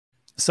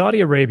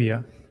Saudi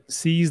Arabia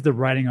sees the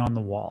writing on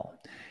the wall.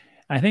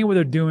 I think what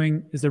they're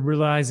doing is they're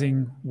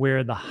realizing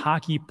where the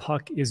hockey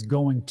puck is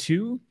going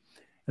to,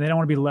 and they don't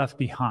want to be left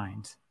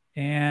behind.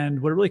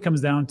 And what it really comes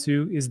down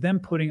to is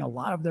them putting a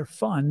lot of their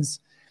funds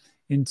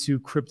into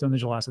crypto and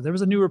digital assets. There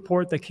was a new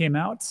report that came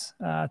out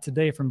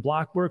today from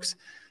Blockworks.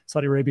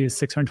 Saudi Arabia's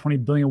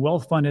 $620 billion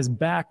wealth fund has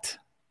backed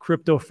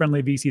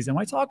crypto-friendly VCs. And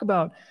when I talk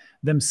about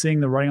them seeing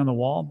the writing on the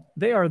wall,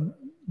 they are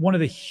one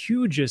of the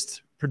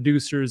hugest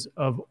producers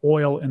of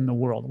oil in the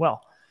world.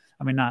 Well,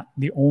 I mean, not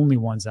the only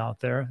ones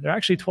out there. They're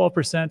actually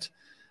 12%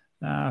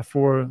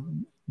 for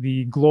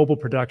the global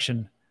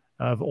production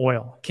of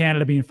oil.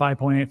 Canada being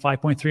 5.8,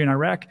 5.3 in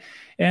Iraq.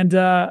 And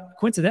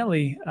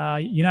coincidentally,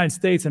 United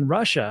States and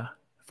Russia,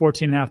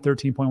 14.5,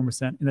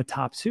 13.1% in the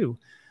top two.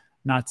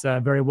 Not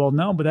very well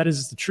known, but that is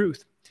just the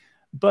truth.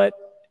 But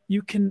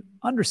you can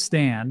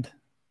understand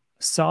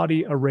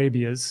Saudi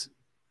Arabia's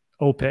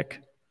OPEC,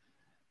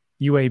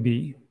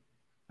 UAB,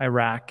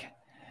 Iraq,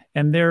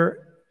 and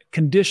their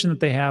condition that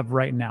they have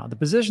right now. The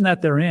position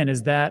that they're in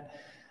is that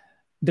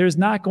there's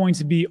not going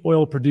to be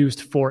oil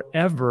produced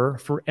forever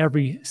for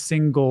every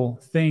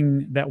single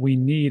thing that we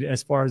need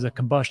as far as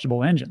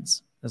combustible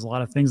engines. There's a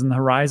lot of things on the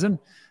horizon.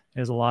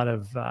 There's a lot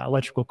of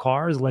electrical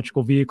cars,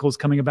 electrical vehicles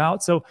coming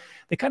about. So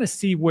they kind of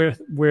see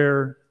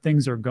where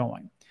things are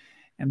going.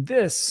 And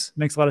this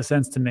makes a lot of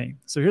sense to me.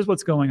 So here's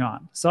what's going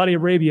on. Saudi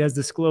Arabia has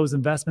disclosed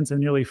investments in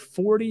nearly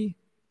 40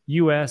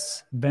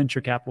 U.S.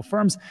 venture capital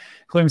firms,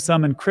 including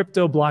some in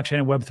crypto, blockchain,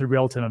 and Web3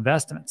 relative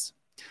investments.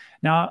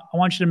 Now, I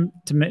want you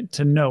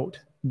to note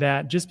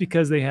that just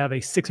because they have a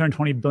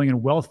 $620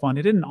 billion wealth fund,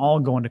 it didn't all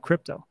go into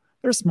crypto.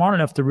 They're smart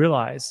enough to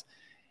realize,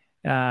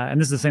 and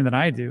this is the same that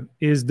I do,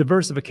 is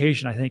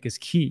diversification, I think, is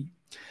key.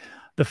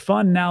 The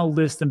fund now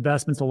lists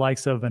investments the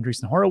likes of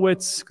Andreessen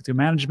Horowitz, Coutu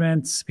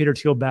Management, Peter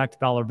Thiel-backed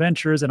Valor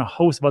Ventures, and a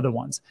host of other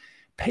ones.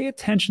 Pay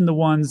attention to the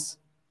ones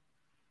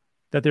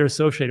that they're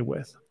associated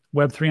with.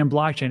 Web3 and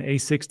blockchain,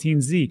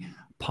 A16Z,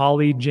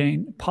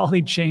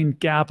 Polychain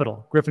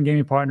Capital, Griffin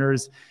Gaming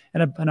Partners,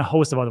 and a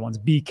host of other ones,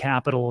 B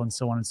Capital, and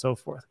so on and so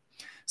forth.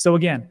 So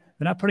again,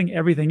 they're not putting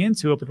everything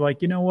into it, but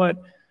like, you know what?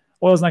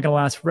 Oil's not going to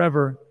last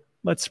forever.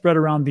 Let's spread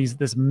around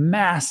this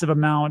massive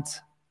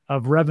amount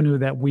of revenue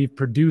that we've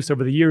produced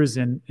over the years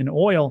in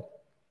oil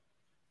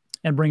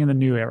and bring in the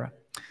new era.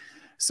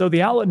 So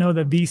the outlet know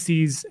that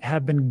VCs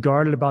have been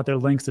guarded about their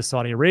links to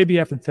Saudi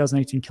Arabia after the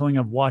 2018 killing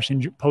of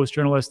Washington Post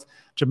journalist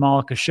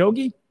Jamal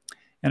Khashoggi.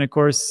 And of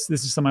course,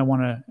 this is something I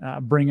want to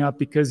bring up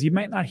because you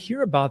might not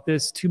hear about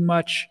this too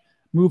much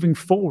moving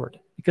forward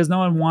because no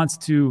one wants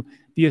to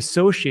be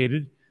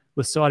associated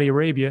with Saudi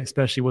Arabia,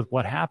 especially with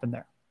what happened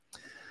there.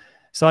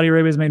 Saudi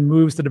Arabia has made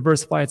moves to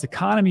diversify its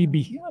economy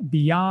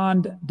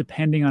beyond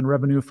depending on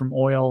revenue from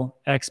oil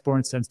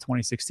exports since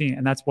 2016.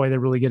 And that's why they're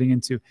really getting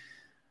into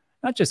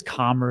not just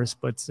commerce,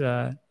 but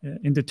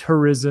into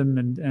tourism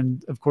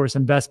and of course,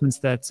 investments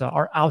that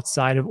are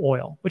outside of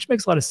oil, which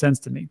makes a lot of sense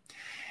to me.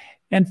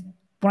 And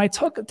when I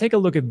take a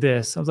look at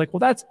this, I was like, well,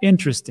 that's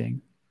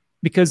interesting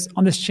because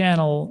on this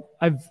channel,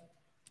 I've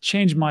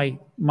changed my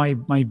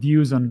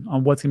views on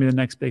what's going to be the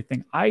next big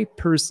thing. I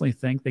personally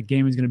think that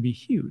gaming is going to be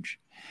huge.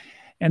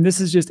 And this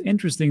is just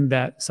interesting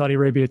that Saudi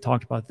Arabia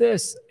talked about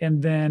this.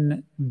 And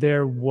then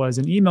there was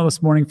an email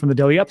this morning from the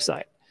Daily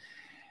Upside.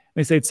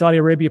 They say Saudi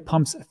Arabia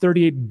pumps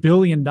 $38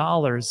 billion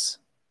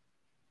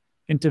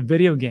into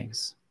video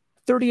games.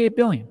 $38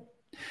 billion.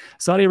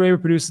 Saudi Arabia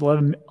produces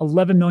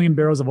 11 million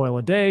barrels of oil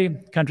a day.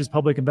 The country's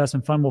public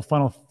investment fund will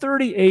funnel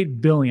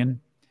 $38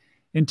 billion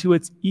into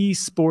its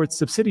esports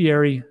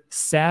subsidiary,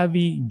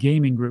 Savvy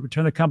Gaming Group, to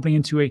turn the company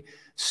into a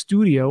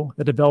studio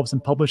that develops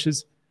and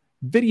publishes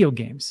video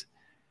games.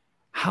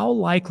 How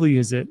likely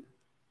is it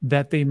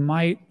that they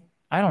might,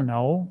 I don't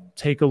know,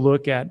 take a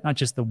look at not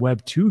just the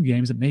Web 2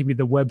 games, but maybe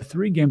the Web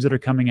 3 games that are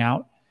coming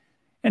out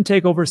and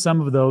take over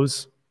some of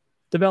those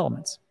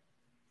developments,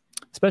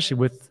 especially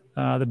with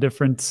the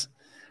different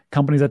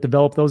companies that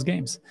develop those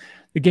games.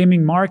 The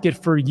gaming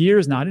market for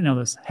years now, I didn't know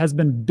this, has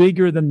been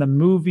bigger than the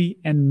movie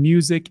and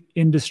music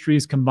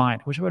industries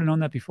combined. Wish I would have known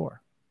that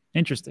before.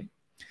 Interesting.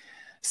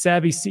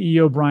 Savvy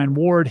CEO Brian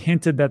Ward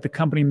hinted that the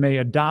company may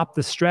adopt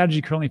the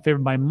strategy currently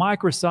favored by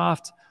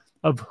Microsoft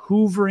of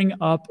hoovering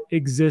up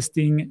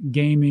existing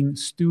gaming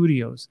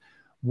studios.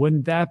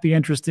 Wouldn't that be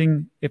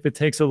interesting if it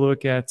takes a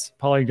look at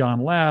Polygon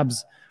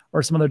Labs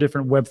or some other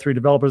different Web3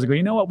 developers and go,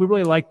 you know what, we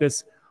really like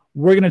this.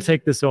 We're going to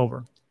take this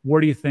over.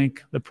 Where do you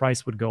think the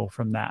price would go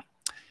from that?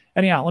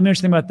 Anyhow, let me know what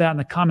you think about that in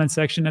the comment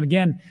section. And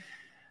again,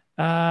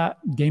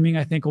 gaming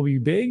I think will be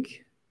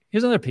big.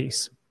 Here's another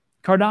piece.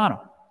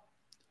 Cardano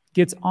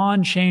gets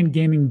on-chain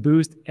gaming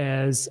boost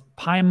as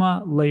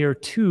Paima Layer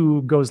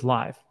 2 goes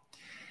live.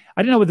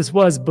 I didn't know what this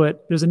was,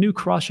 but there's a new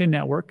cross-chain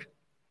network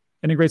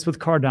integrates with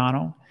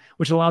Cardano,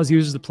 which allows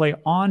users to play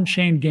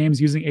on-chain games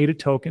using ADA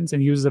tokens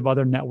and users of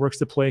other networks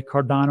to play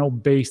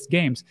Cardano-based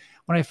games.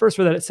 When I first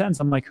read that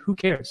sentence, I'm like, who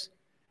cares?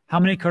 How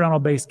many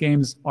Cardano-based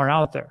games are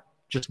out there?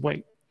 Just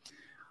wait.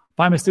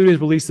 Paima Studios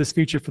released this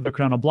feature for the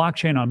Cardano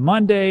blockchain on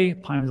Monday.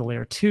 Paima's a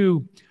Layer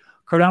 2.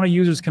 Cardano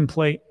users can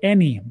play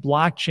any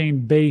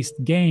blockchain-based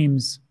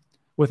games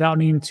without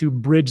needing to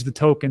bridge the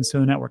tokens to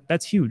the network.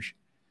 That's huge.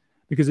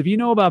 Because if you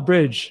know about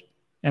bridges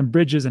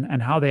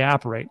and how they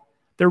operate,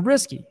 they're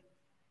risky.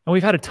 And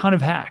we've had a ton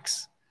of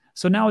hacks.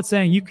 So now it's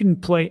saying you can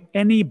play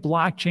any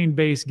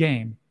blockchain-based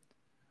game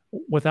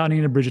without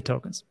needing to bridge the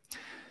tokens.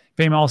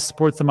 Fame also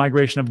supports the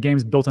migration of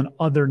games built on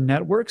other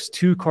networks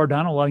to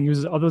Cardano, allowing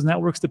users of those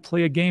networks to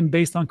play a game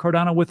based on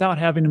Cardano without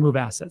having to move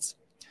assets.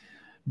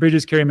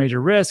 Bridges carry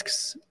major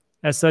risks.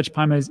 As such,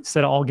 Pime has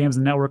said all games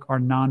in the network are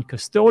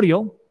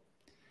non-custodial,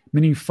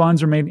 meaning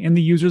funds remain in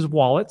the user's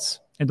wallets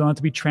and don't have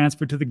to be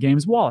transferred to the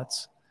game's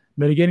wallets,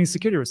 mitigating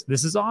security risks.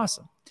 This is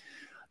awesome.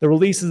 The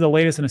release is the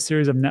latest in a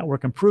series of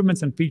network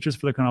improvements and features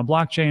for the Cardano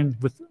blockchain,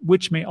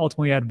 which may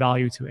ultimately add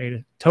value to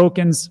ADA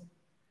tokens,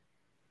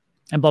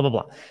 and blah, blah,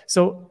 blah.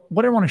 So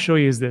what I want to show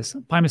you is this,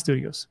 Pima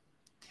Studios.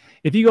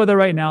 If you go there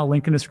right now,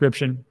 link in the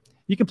description,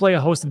 you can play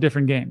a host of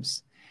different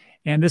games.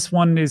 And this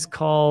one is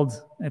called,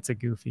 it's a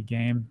goofy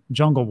game,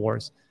 Jungle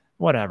Wars,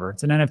 whatever.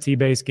 It's an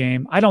NFT-based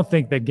game. I don't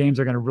think that games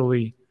are going to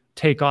really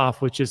take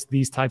off with just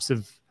these types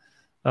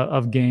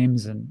of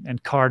games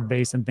and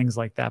card-based and things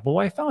like that. But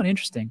what I found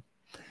interesting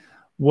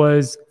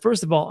was,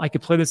 first of all, I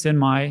could play this in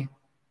my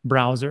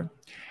browser. And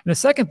the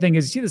second thing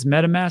is, you see this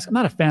MetaMask? I'm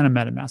not a fan of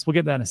MetaMask. We'll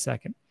get that in a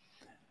second.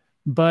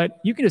 But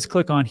you can just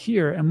click on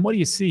here, and what do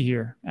you see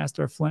here?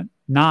 Astor Flint,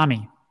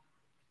 Nami.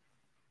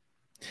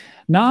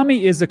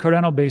 Nami is a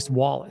Cardano-based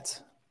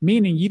wallet,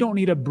 meaning you don't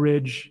need a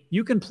bridge.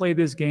 You can play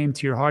this game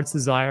to your heart's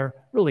desire.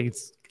 Really,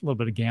 it's a little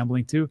bit of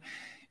gambling too.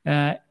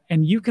 And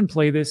you can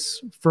play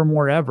this from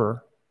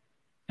wherever.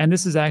 And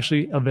this is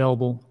actually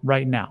available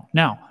right now.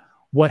 Now,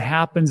 what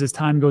happens as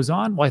time goes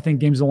on? Well, I think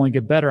games will only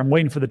get better. I'm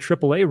waiting for the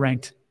AAA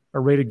ranked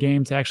or rated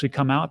game to actually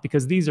come out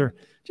because these are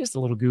just a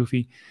little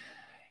goofy.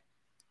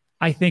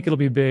 I think it'll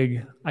be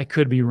big. I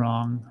could be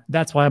wrong.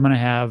 That's why I'm going to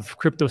have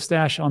Crypto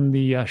Stash on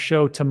the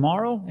show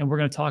tomorrow, and we're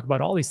going to talk about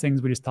all these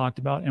things we just talked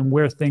about and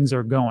where things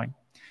are going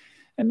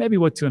and maybe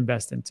what to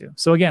invest into.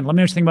 So again, let me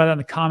know what you think about that in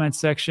the comments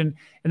section.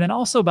 And then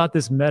also about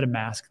this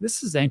MetaMask.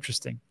 This is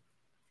interesting.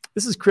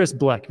 This is Chris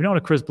Bleck. If you don't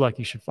know Chris Bleck,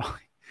 you should follow.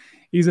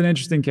 He's an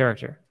interesting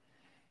character.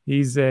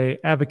 He's an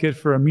advocate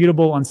for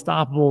immutable,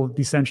 unstoppable,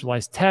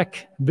 decentralized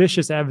tech,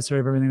 vicious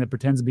adversary of everything that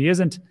pretends to be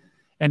isn't,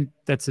 and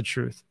that's the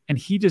truth. And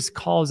he just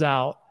calls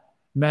out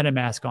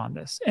MetaMask on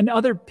this. And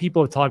other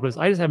people have talked about this.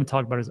 I just haven't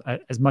talked about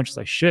it as much as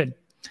I should.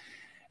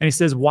 And he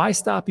says, why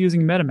stop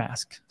using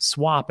MetaMask,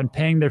 Swap, and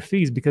paying their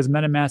fees? Because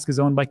MetaMask is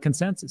owned by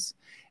Consensus.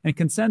 And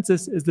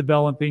Consensus is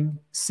developing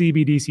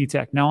CBDC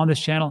tech. Now on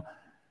this channel,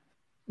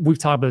 we've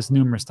talked about this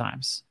numerous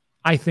times.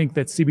 I think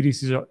that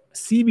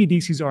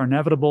CBDCs are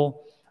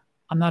inevitable.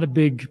 I'm not a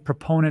big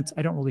proponent.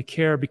 I don't really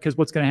care because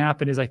what's going to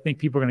happen is I think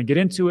people are going to get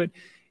into it.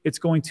 It's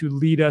going to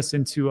lead us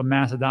into a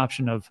mass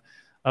adoption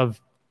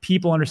of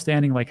people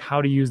understanding like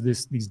how to use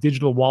these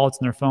digital wallets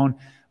in their phone,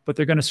 but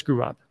they're going to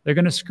screw up. They're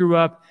going to screw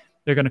up.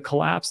 They're going to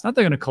collapse. Not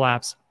they're going to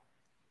collapse,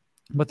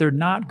 but they're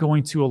not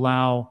going to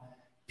allow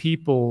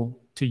people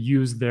to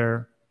use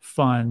their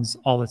funds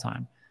all the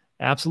time.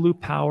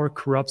 Absolute power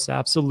corrupts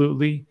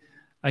absolutely.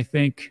 I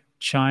think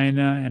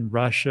China and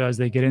Russia, as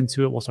they get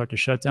into it, will start to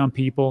shut down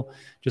people.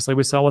 Just like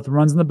we saw with the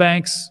runs in the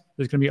banks,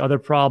 there's going to be other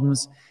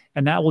problems.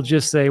 And that will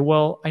just say,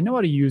 well, I know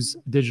how to use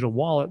a digital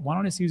wallet. Why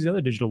don't I just use the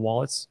other digital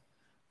wallets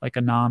like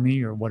a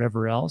Nami or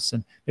whatever else,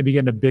 and maybe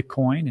get into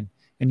Bitcoin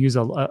and use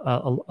a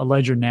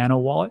Ledger Nano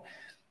wallet.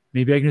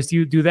 Maybe I can just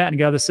do that and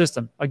get out of the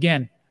system.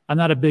 Again, I'm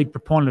not a big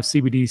proponent of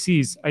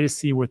CBDCs. I just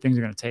see where things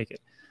are going to take it.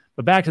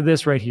 But back to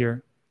this right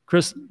here.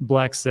 Chris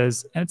Bleck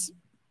says, and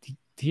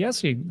he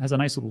actually has a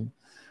nice little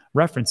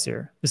reference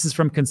here. This is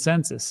from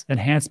Consensus,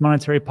 Enhanced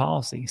Monetary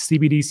Policy.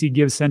 CBDC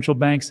gives central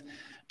banks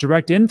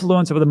direct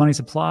influence over the money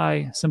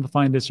supply,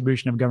 simplifying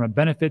distribution of government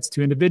benefits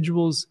to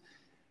individuals,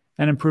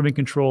 and improving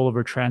control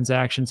over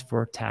transactions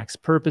for tax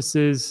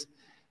purposes.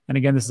 And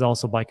again, this is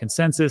also by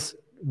Consensus.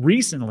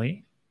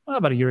 Recently, well,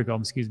 about a year ago,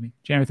 excuse me,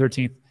 January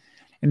 13th,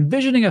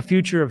 envisioning a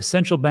future of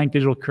central bank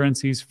digital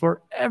currencies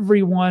for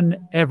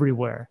everyone,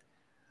 everywhere.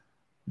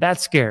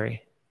 That's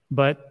scary,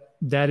 but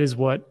that is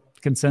what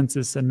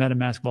Consensus and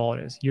MetaMask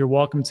wallet is. You're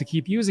welcome to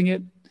keep using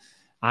it.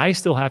 I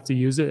still have to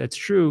use it. It's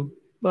true,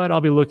 but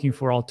I'll be looking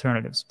for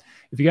alternatives.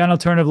 If you got an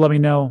alternative, let me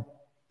know.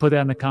 Put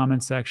that in the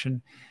comments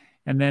section.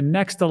 And then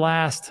next to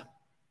last,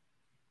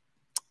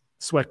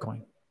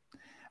 SWEATCOIN.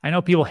 I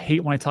know people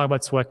hate when I talk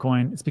about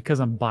SWEATCOIN. It's because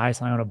I'm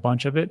biased and I own a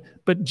bunch of it.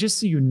 But just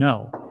so you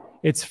know,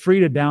 it's free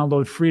to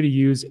download, free to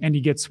use, and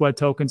you get sweat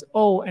tokens.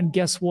 Oh, and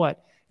guess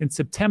what? In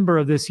September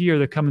of this year,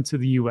 they're coming to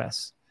the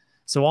US.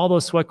 So all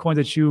those sweat coins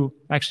that you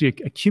actually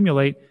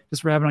accumulate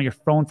just for having on your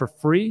phone for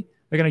free,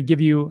 they're going to give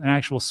you an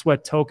actual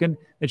sweat token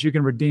that you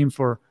can redeem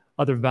for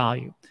other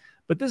value.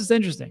 But this is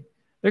interesting.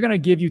 They're going to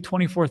give you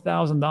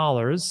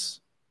 $24,000,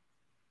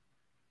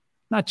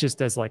 not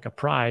just as like a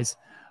prize,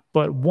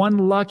 but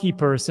one lucky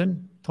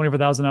person,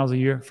 $24,000 a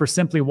year for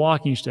simply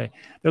walking each day.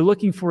 They're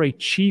looking for a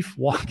chief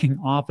walking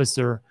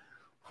officer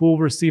who will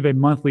receive a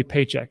monthly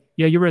paycheck.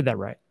 Yeah, you read that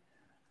right.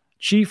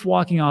 Chief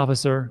walking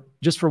officer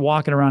just for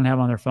walking around and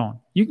having on their phone.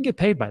 You can get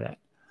paid by that.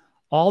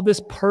 All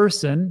this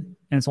person,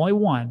 and it's only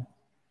one,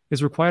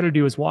 is required to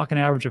do is walk an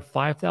average of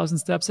 5,000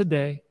 steps a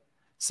day,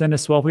 send a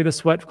swell to the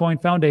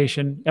SWEATCOIN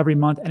Foundation every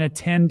month, and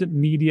attend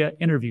media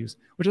interviews,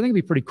 which I think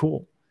would be pretty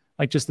cool.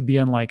 Like just to be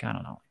on like, I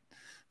don't know,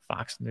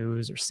 Fox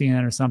News or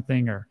CNN or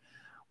something, or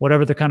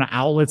whatever the kind of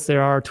outlets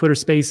there are, Twitter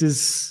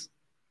Spaces,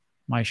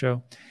 my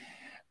show.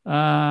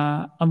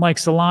 Unlike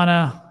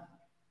Solana,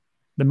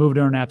 the move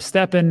to earn app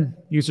STEPN,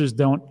 users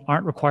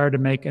aren't required to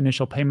make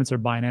initial payments or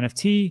buy an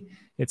NFT.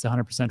 It's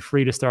 100%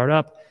 free to start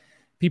up.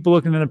 People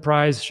looking at the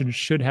prize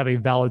should have a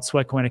valid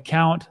SWEATCOIN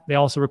account. They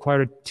also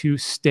require to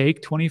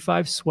stake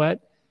 25 sweat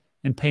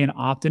and pay an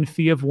opt-in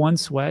fee of 1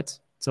 sweat.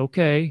 It's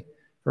okay.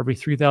 For every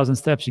 3,000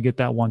 steps, you get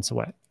that 1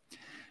 sweat.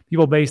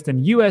 People based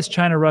in US,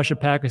 China, Russia,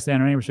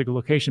 Pakistan, or any restricted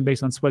location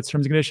based on sweat's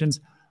terms and conditions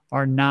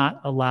are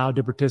not allowed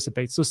to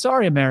participate. So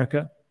sorry,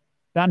 America,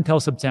 not until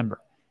September.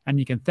 And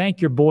you can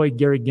thank your boy,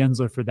 Gary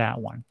Gensler, for that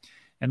one.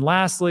 And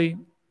lastly,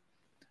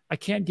 I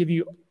can't give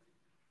you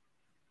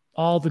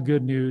all the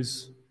good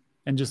news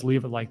and just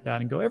leave it like that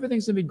and go,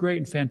 everything's going to be great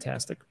and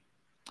fantastic.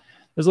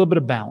 There's a little bit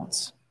of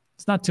balance.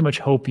 It's not too much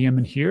hopium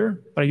in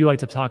here, but I do like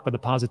to talk about the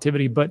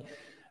positivity. But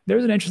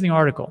there's an interesting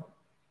article,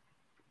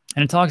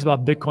 and it talks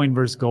about Bitcoin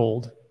versus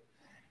gold.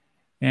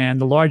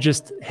 And the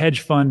largest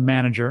hedge fund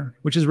manager,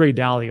 which is Ray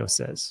Dalio,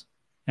 says,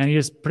 and he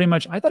just pretty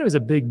much, I thought he was a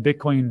big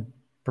Bitcoin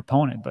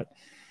proponent, but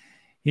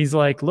he's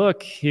like,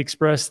 look, he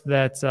expressed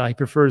that he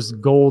prefers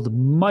gold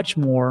much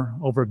more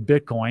over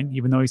Bitcoin,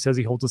 even though he says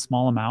he holds a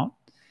small amount.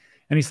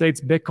 And he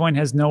states Bitcoin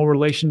has no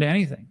relation to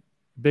anything.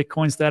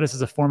 Bitcoin's status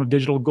as a form of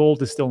digital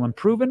gold is still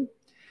unproven.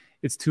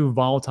 It's too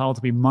volatile to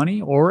be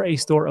money or a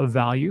store of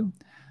value.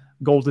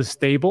 Gold is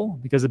stable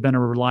because it's been a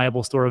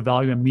reliable store of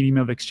value and medium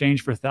of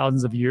exchange for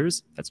thousands of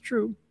years. That's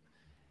true.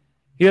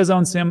 He does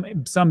own some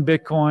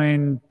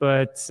Bitcoin,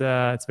 but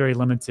it's very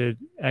limited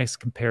as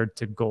compared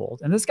to gold.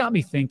 And this got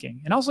me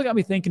thinking, and also got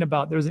me thinking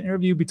about, there was an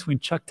interview between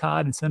Chuck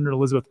Todd and Senator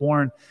Elizabeth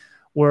Warren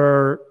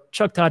where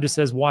Chuck Todd just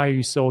says, why are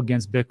you so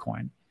against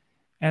Bitcoin?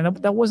 And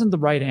that wasn't the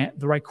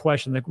right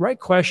question. The right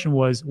question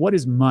was, what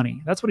is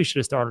money? That's what he should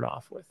have started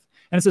off with.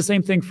 And it's the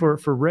same thing for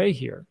Ray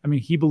here. I mean,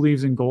 he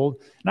believes in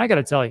gold. And I got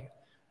to tell you,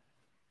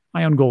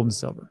 I own gold and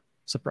silver.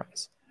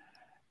 Surprise.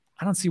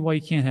 I don't see why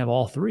you can't have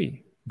all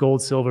three.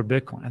 Gold, silver,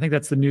 Bitcoin. I think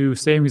that's the new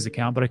savings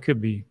account, but it could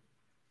be.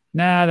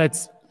 Nah,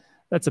 that's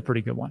a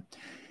pretty good one.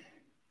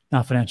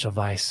 Not financial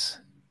advice.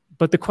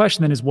 But the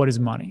question then is, what is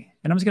money?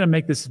 And I'm just going to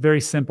make this very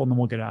simple and then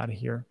we'll get out of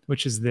here,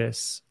 which is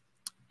this.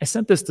 I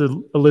sent this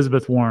to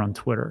Elizabeth Warren on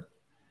Twitter,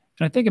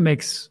 and I think it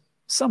makes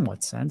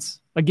somewhat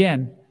sense.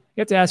 Again,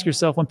 you have to ask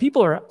yourself, when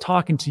people are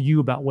talking to you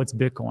about what's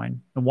Bitcoin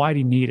and why do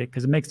you need it,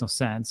 because it makes no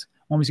sense.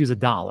 Why don't we use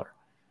 $1?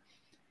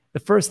 The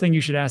first thing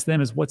you should ask them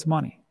is, what's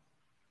money?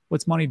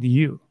 What's money to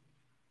you?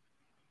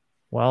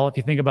 Well, if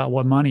you think about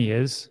what money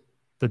is,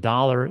 the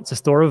dollar, it's a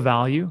store of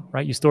value,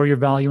 right? You store your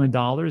value in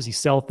dollars. You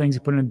sell things,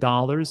 you put it in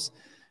dollars.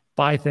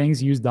 Buy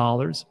things, use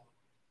dollars.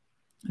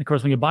 And of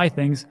course, when you buy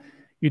things,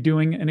 you're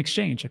doing an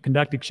exchange, a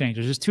conduct exchange.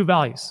 There's just two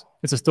values.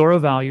 It's a store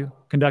of value,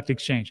 conduct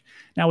exchange.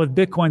 Now with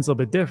Bitcoin, it's a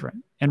little bit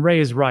different. And Ray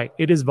is right.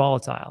 It is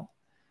volatile.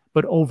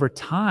 But over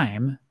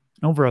time,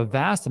 over a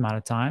vast amount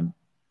of time,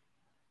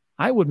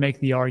 I would make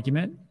the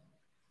argument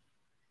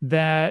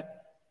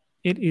that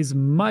it is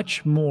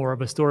much more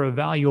of a store of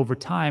value over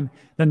time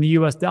than the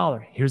US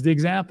dollar. Here's the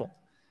example.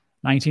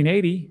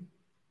 1980,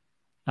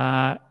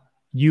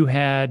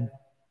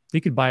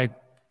 you could buy a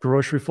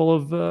grocery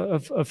full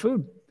of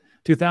food.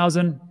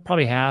 2000,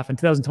 probably half. In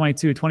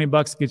 2022,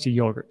 $20 gets you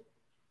yogurt.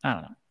 I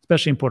don't know,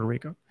 especially in Puerto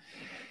Rico.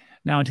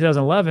 Now in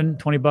 2011,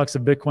 $20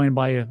 of Bitcoin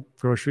buy you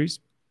groceries,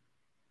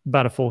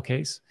 about a full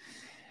case.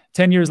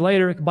 10 years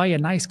later, it can buy you a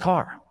nice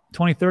car.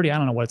 2030, I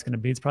don't know what it's going to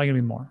be. It's probably going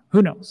to be more.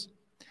 Who knows?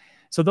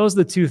 So those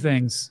are the two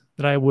things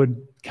that I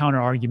would counter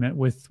argument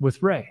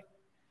with Ray.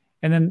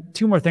 And then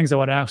two more things I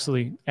would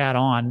actually add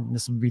on,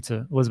 this would be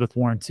to Elizabeth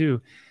Warren too,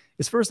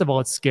 is first of all,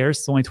 it's scarce.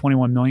 It's only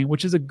 21 million,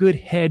 which is a good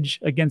hedge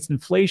against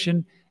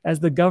inflation as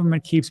the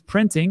government keeps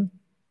printing,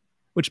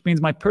 which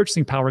means my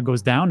purchasing power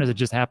goes down, as it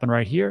just happened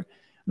right here.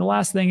 And the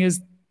last thing is,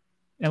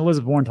 and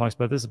Elizabeth Warren talks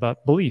about this,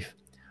 about belief.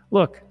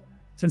 Look,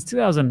 since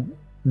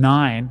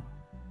 2009,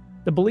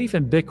 the belief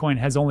in Bitcoin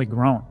has only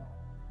grown.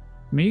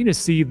 I mean, you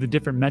just see the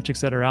different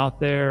metrics that are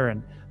out there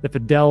and the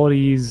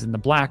Fidelities and the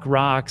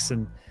BlackRocks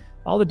and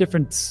all the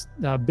different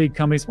big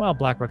companies. Well,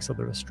 BlackRock's a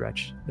bit of a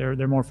stretch.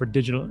 They're more for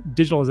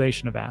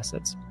digitalization of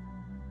assets,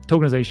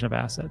 tokenization of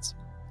assets.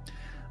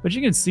 But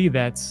you can see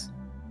that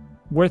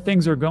where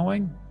things are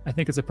going, I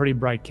think it's a pretty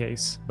bright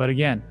case. But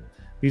again,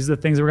 these are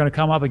the things that we're going to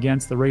come up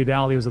against, the Ray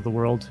Dalios of the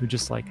world, who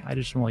just like, I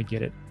just don't really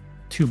get it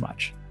too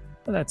much.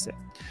 But that's it.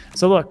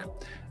 So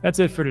look, that's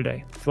it for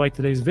today. If you like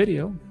today's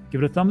video,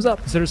 give it a thumbs up.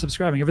 Consider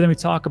subscribing. Everything we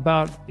talk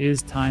about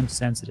is time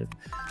sensitive.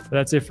 But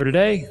that's it for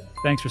today.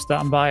 Thanks for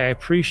stopping by. I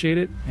appreciate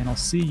it. And I'll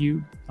see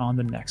you on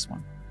the next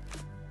one.